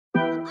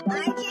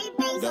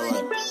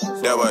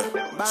That way,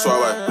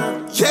 Suae.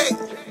 Yeah.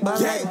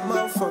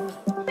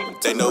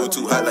 They know we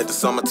too hot like the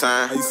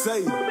summertime.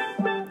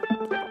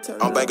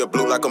 I'm banging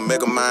blue like a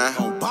mega mine.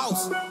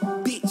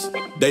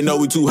 They know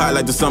we too hot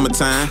like the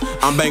summertime.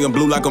 I'm banging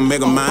blue like a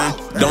mega mine.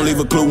 Don't leave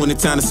a clue when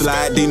it's time to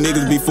slide. These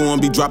niggas before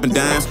be dropping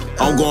dimes.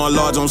 I'm going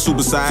large on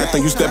super side.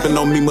 Think you stepping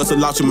on me, must've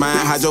lost your mind.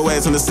 Hide your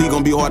ass in the sea,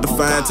 gon' be hard to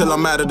find. Till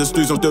I'm out of the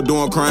streets, I'm still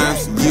doing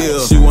crimes. Yeah,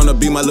 she wanna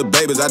be my little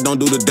babies. I don't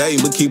do the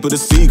dating, but keep it a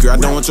secret. I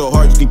don't want your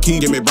heart, you can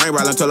keep. Give me brain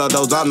right until I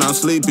doze off, now I'm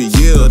sleepy.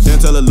 Yeah, then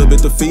tell her a little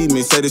bit to feed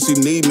me. Say that she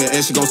need me,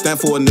 and she gon'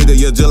 stand for a nigga.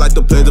 Yeah, just like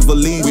the pledge of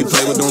allegiance. We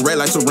play with them red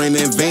like Serena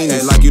and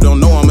Venus. Like you don't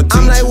know I'm a teacher.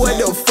 I'm like, what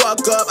the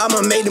fuck up?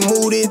 I'ma make the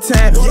move this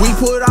time. We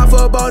put off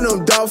up on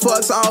them dog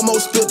fucks,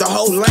 almost split the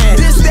whole line.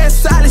 This that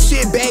solid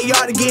shit,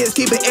 backyard against.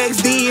 Keep it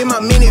XD in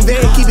my minivan,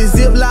 keep it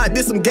ziplock.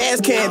 This some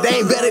gas can, they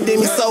ain't better than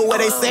me, so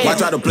what they say? Why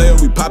try to play if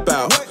we pop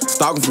out?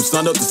 Stalking from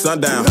sun up to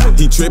sundown.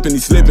 He tripping,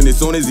 he slipping as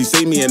soon as he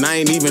see me, and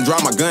I ain't even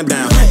draw my gun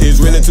down. It's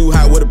really too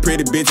hot with the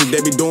pretty bitches.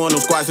 They be doing them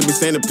squats and be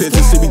sending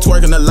pictures. She be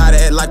twerking a lot,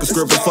 act like a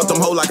stripper. Fuck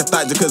them hoe like a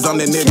thought just cause I'm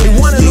that nigga. They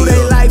wanna do they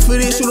life for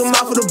this, shoot them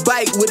off with a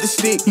bike with the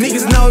stick.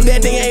 Niggas know that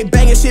they ain't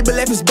banging shit, but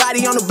left his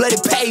body on the bloody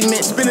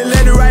pavement. Spinning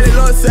left and right, and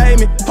Lord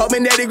save me.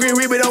 Hoping that the green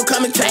ribbon don't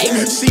come and take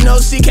me. She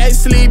knows she can't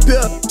sleep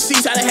here. She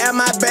tryna have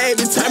my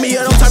baby. Turn me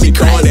up, don't turn me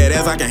crazy. She that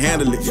ass, I can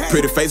handle it.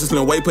 Pretty faces,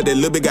 slim weight, put that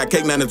little bit got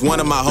cake. Now it's one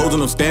of my hoes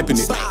and I'm stamping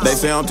it. They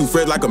say I'm too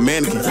fresh like a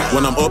mannequin.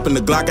 When I'm up in the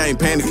Glock, I ain't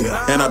panicking.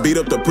 And I beat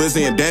up the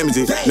pussy and damage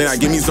it. Then I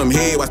give me some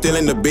head while still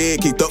in the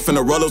bed. Kicked up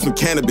finna roll up some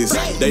cannabis.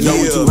 They know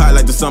we too hot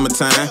like the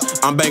summertime.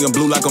 I'm banging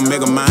blue like a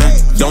mega mine.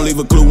 Don't leave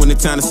a clue when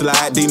it's time to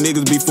slide. These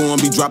niggas before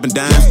be dropping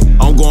dimes.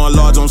 I'm going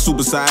large on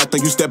super side.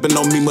 Think you stepping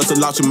on me, must've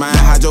lost your mind.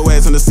 Hide your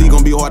ass in the sea,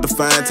 gon' be hard to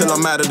find. Till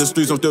I'm out of the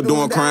streets, I'm still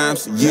doing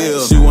crimes. Yeah,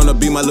 she wanna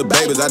be my little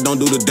babies. I don't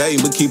do the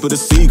dating, but keep it a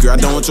secret. I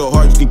don't want your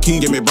heart, you can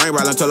keep. Give me brain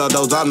right until I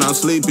doze off, now I'm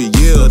sleepy.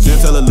 Yeah, then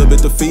tell her a little bit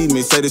to feed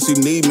me. Say that she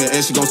need me,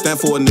 and she gon' stand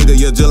for a nigga.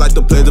 Yeah, just like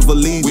the pledge of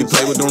allegiance. We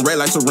play with them red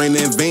like Serena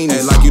and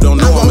Venus. Like you don't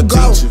know I'm a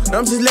teacher.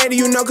 I'm just letting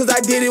you know, cause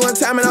I did it one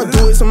time and I'll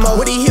do it some more.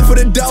 What he hit for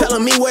the dough?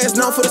 Telling me where it's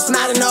known for the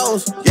snotty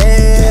nose.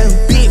 Yeah,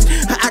 bitch,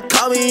 I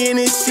call me in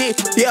this shit.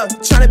 Yeah,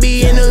 tryna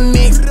be in the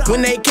mix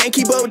when they can't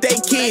keep up with they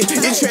kids.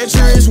 It's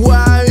treacherous,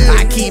 why?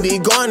 I keep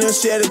it going and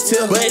shed a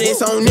tip, but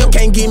it's on them,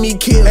 can't get me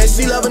killed. And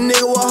she love a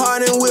nigga with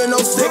heart and will, no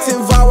sex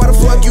involved. Why the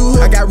fuck you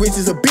hood? I got rich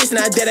as a bitch,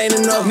 now that ain't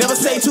enough. Never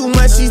say too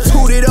much, she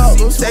toot it up.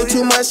 Say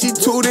too much, she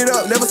toot it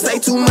up. Never say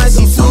too much,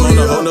 she toot it up. I'm on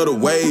a whole nother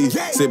wave.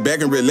 Sit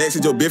back and relax,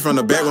 hit your bitch from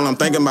the back when I'm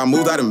thinking about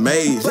moves I done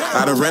made.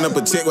 I done ran up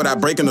a check without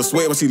breaking the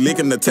sweat when she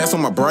licking the test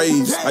on my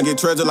braids. I get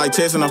treasure like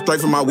chest and I'm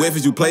straight from my whiff.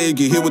 As you play it,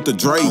 get hit with the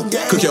Drake.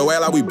 Cook your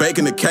ass like we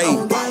baking the cake.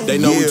 They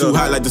know we too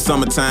hot like the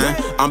summertime.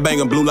 I'm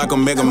banging blue like a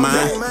mega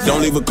mine.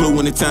 Don't leave a clue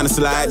when it's time to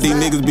slide. These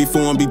niggas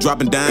before be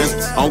dropping dimes.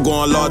 I'm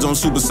going large on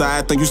super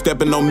side. Think you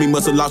stepping on me,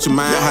 must've lost your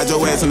mind. Hide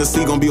your ass in the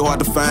sea, gon' be hard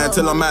to find.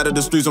 Till I'm out of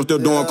the streets, I'm still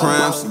doing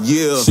crimes.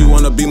 Yeah, she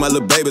wanna be my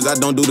little babies. I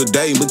don't do the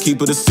dating, but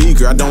keep it a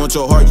secret. I don't want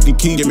your heart, you can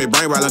keep. Give me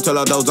brain right until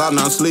I doze off,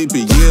 now I'm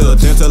sleepy. Yeah,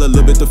 then tell her a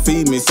little bit to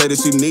feed me. Say that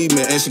she need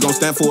me, and she gon'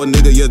 stand for a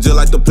nigga. Yeah, just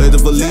like the pledge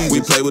of allegiance.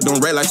 We play with them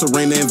red like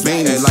Serena and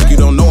Venus. Like you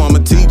don't know I'm a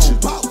teacher.